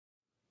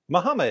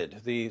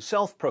Muhammad, the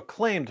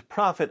self-proclaimed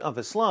prophet of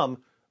Islam,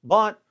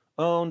 bought,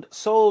 owned,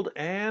 sold,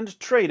 and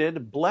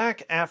traded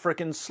black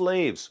African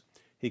slaves.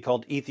 He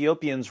called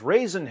Ethiopians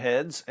raisin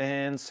heads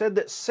and said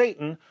that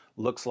Satan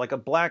looks like a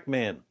black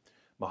man.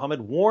 Muhammad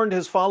warned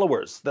his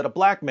followers that a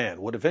black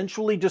man would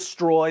eventually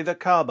destroy the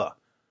Kaaba.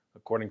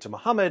 According to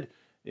Muhammad,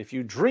 if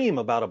you dream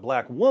about a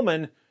black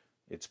woman,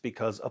 it's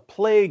because a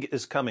plague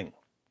is coming.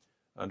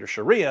 Under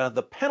Sharia,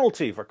 the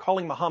penalty for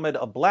calling Muhammad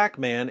a black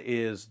man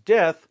is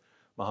death.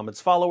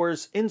 Muhammad's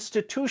followers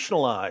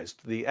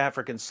institutionalized the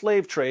African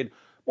slave trade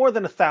more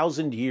than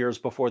 1,000 years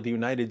before the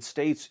United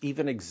States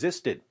even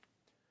existed.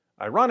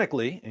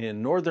 Ironically,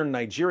 in northern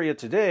Nigeria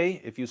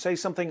today, if you say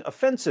something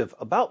offensive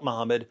about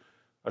Muhammad,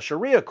 a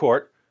Sharia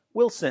court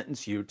will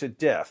sentence you to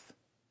death.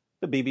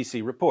 The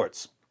BBC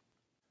reports.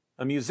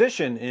 A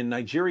musician in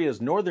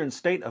Nigeria's northern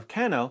state of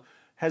Kano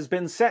has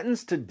been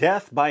sentenced to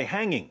death by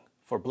hanging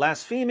for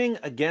blaspheming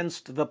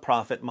against the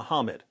Prophet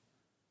Muhammad.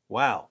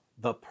 Wow,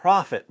 the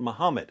Prophet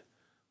Muhammad.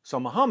 So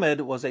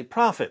Muhammad was a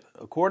prophet,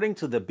 according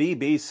to the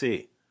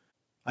BBC.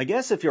 I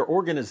guess if your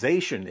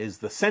organization is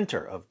the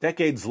center of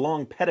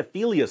decades-long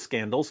pedophilia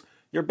scandals,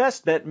 your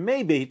best bet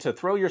may be to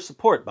throw your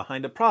support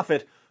behind a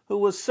prophet who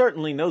was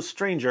certainly no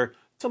stranger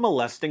to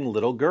molesting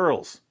little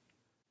girls.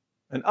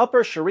 An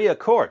upper Sharia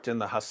court in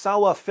the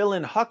Hassawa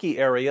fill-in hockey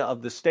area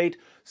of the state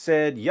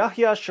said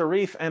Yahya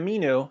Sharif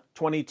Aminu,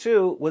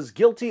 22, was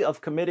guilty of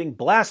committing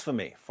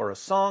blasphemy for a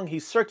song he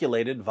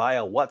circulated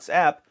via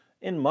WhatsApp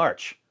in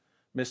March.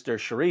 Mr.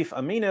 Sharif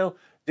Aminu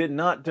did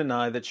not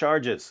deny the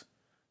charges.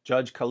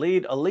 Judge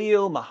Khalid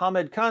Aliyu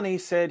Muhammad Khani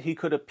said he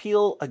could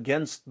appeal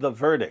against the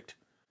verdict.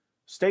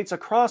 States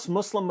across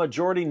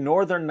Muslim-majority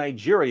northern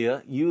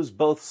Nigeria use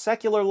both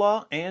secular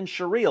law and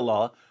Sharia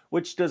law,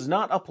 which does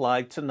not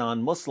apply to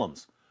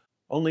non-Muslims.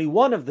 Only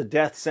one of the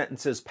death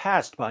sentences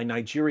passed by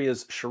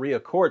Nigeria's Sharia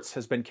courts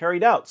has been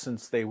carried out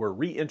since they were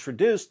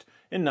reintroduced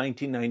in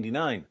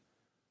 1999.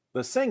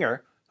 The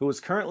singer, who is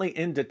currently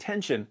in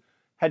detention,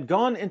 had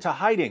gone into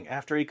hiding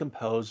after he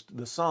composed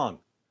the song.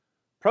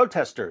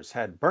 Protesters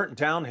had burnt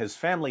down his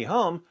family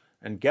home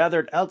and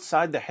gathered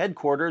outside the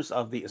headquarters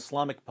of the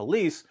Islamic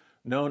police,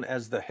 known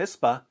as the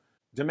Hisbah,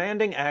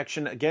 demanding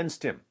action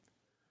against him.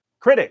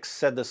 Critics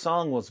said the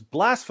song was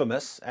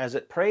blasphemous as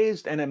it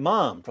praised an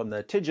imam from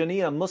the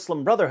Tijaniya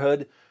Muslim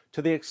Brotherhood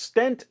to the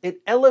extent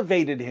it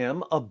elevated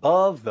him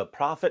above the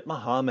Prophet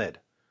Muhammad.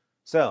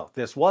 So,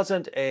 this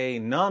wasn't a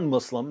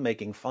non-Muslim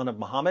making fun of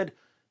Muhammad.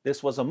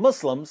 This was a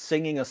Muslim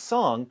singing a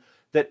song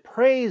that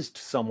praised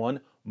someone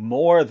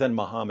more than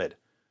Muhammad.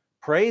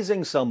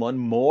 Praising someone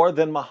more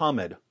than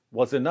Muhammad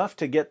was enough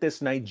to get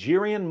this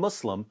Nigerian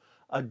Muslim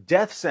a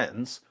death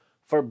sentence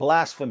for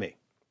blasphemy.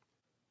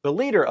 The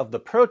leader of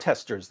the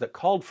protesters that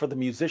called for the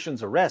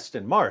musician's arrest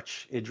in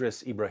March,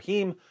 Idris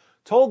Ibrahim,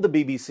 told the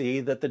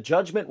BBC that the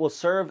judgment will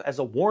serve as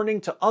a warning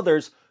to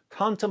others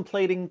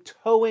contemplating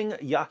towing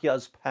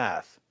Yahya's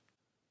path.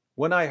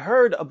 When I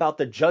heard about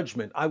the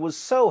judgment, I was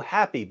so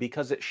happy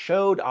because it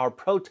showed our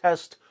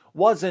protest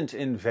wasn't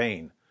in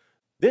vain.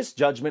 This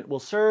judgment will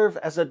serve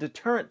as a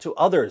deterrent to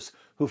others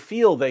who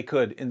feel they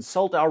could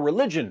insult our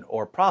religion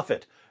or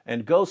prophet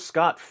and go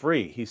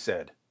scot-free, he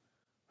said.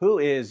 Who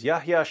is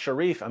Yahya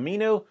Sharif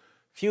Aminu?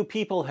 Few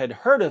people had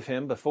heard of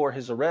him before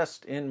his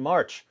arrest in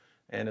March.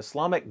 An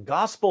Islamic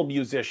gospel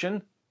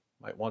musician,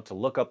 might want to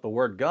look up the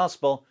word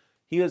gospel,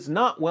 he is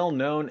not well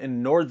known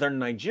in northern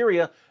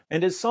Nigeria,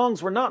 and his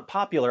songs were not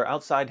popular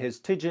outside his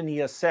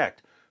Tijaniya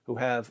sect, who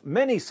have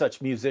many such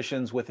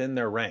musicians within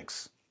their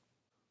ranks.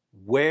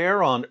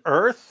 Where on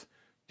earth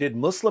did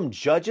Muslim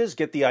judges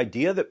get the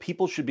idea that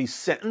people should be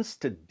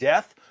sentenced to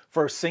death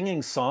for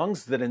singing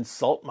songs that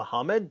insult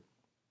Muhammad?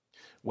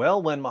 Well,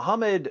 when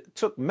Muhammad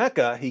took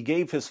Mecca, he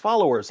gave his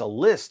followers a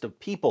list of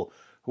people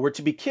who were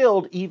to be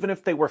killed even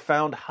if they were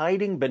found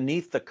hiding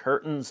beneath the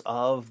curtains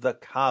of the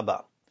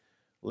Kaaba.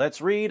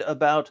 Let's read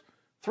about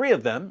 3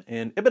 of them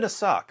in Ibn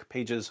Ishaq,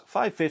 pages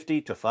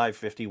 550 to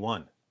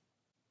 551.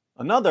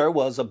 Another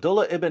was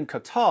Abdullah ibn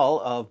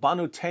Khattal of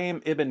Banu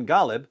Taym ibn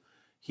Ghalib.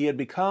 He had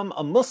become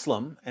a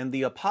Muslim, and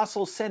the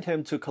apostle sent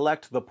him to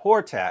collect the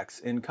poor tax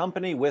in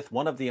company with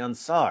one of the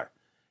Ansar.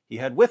 He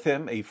had with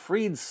him a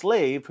freed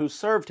slave who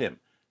served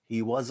him.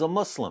 He was a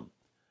Muslim.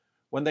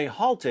 When they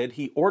halted,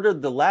 he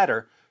ordered the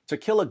latter to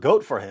kill a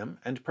goat for him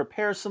and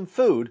prepare some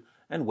food,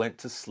 and went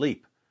to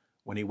sleep.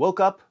 When he woke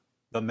up,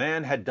 the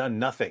man had done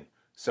nothing,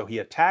 so he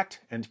attacked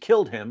and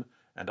killed him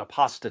and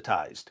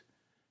apostatized.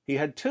 He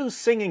had 2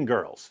 singing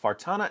girls,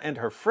 Fartana and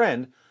her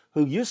friend,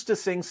 who used to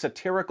sing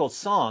satirical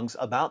songs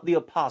about the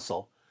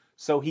apostle,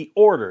 so he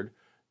ordered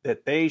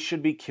that they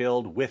should be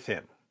killed with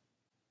him.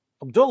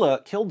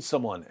 Abdullah killed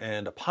someone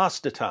and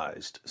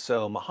apostatized,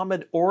 so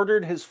Muhammad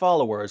ordered his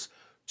followers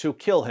to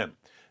kill him.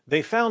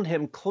 They found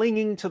him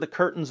clinging to the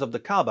curtains of the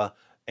Kaaba,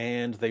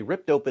 and they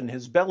ripped open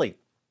his belly.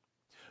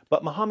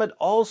 But Muhammad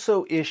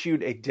also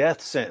issued a death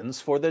sentence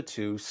for the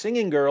 2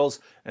 singing girls,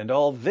 and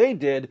all they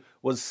did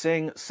was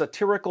sing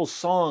satirical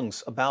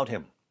songs about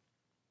him.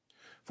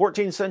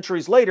 14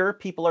 centuries later,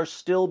 people are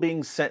still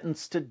being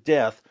sentenced to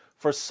death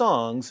for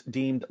songs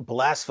deemed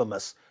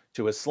blasphemous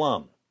to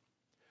Islam.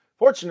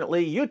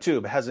 Fortunately,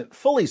 YouTube hasn't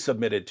fully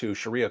submitted to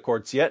Sharia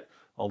courts yet,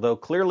 although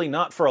clearly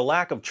not for a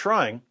lack of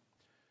trying.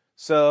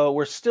 So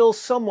we're still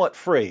somewhat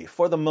free,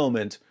 for the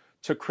moment,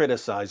 to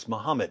criticize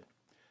Muhammad.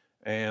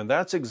 And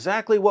that's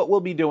exactly what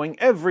we'll be doing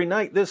every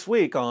night this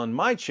week on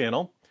my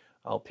channel.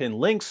 I'll pin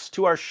links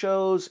to our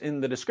shows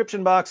in the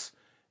description box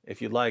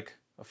if you'd like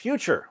a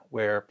future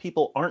where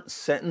people aren't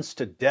sentenced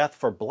to death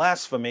for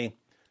blasphemy.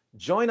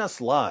 Join us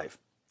live.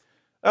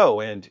 Oh,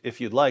 and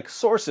if you'd like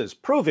sources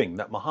proving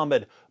that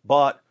Muhammad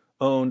bought,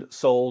 owned,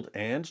 sold,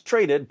 and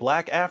traded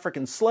black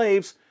African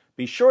slaves,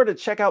 be sure to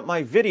check out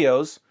my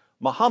videos,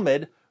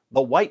 Muhammad,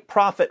 the White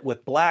Prophet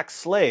with Black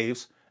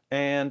Slaves,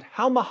 and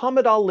How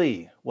Muhammad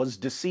Ali Was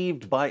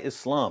Deceived by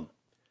Islam.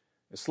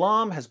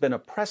 Islam has been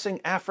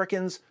oppressing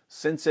Africans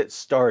since it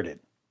started.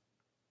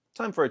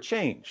 Time for a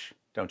change,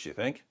 don't you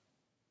think?